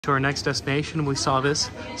To our next destination, we saw this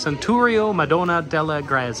Santuario Madonna della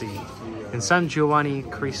Grazie in San Giovanni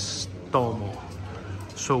Cristomo.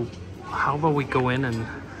 So how about we go in and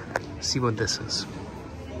see what this is?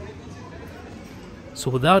 So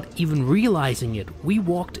without even realizing it, we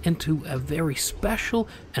walked into a very special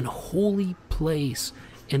and holy place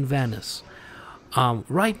in Venice.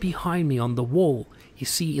 Right behind me on the wall, you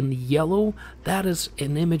see in the yellow, that is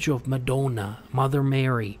an image of Madonna, Mother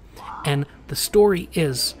Mary. And the story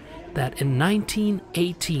is that in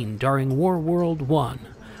 1918, during World War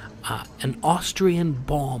I, an Austrian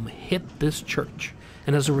bomb hit this church.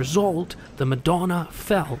 And as a result, the Madonna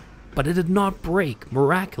fell, but it did not break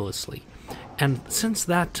miraculously. And since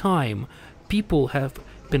that time, people have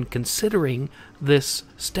been considering this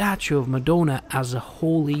statue of Madonna as a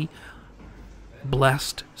holy,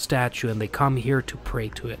 blessed statue, and they come here to pray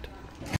to it.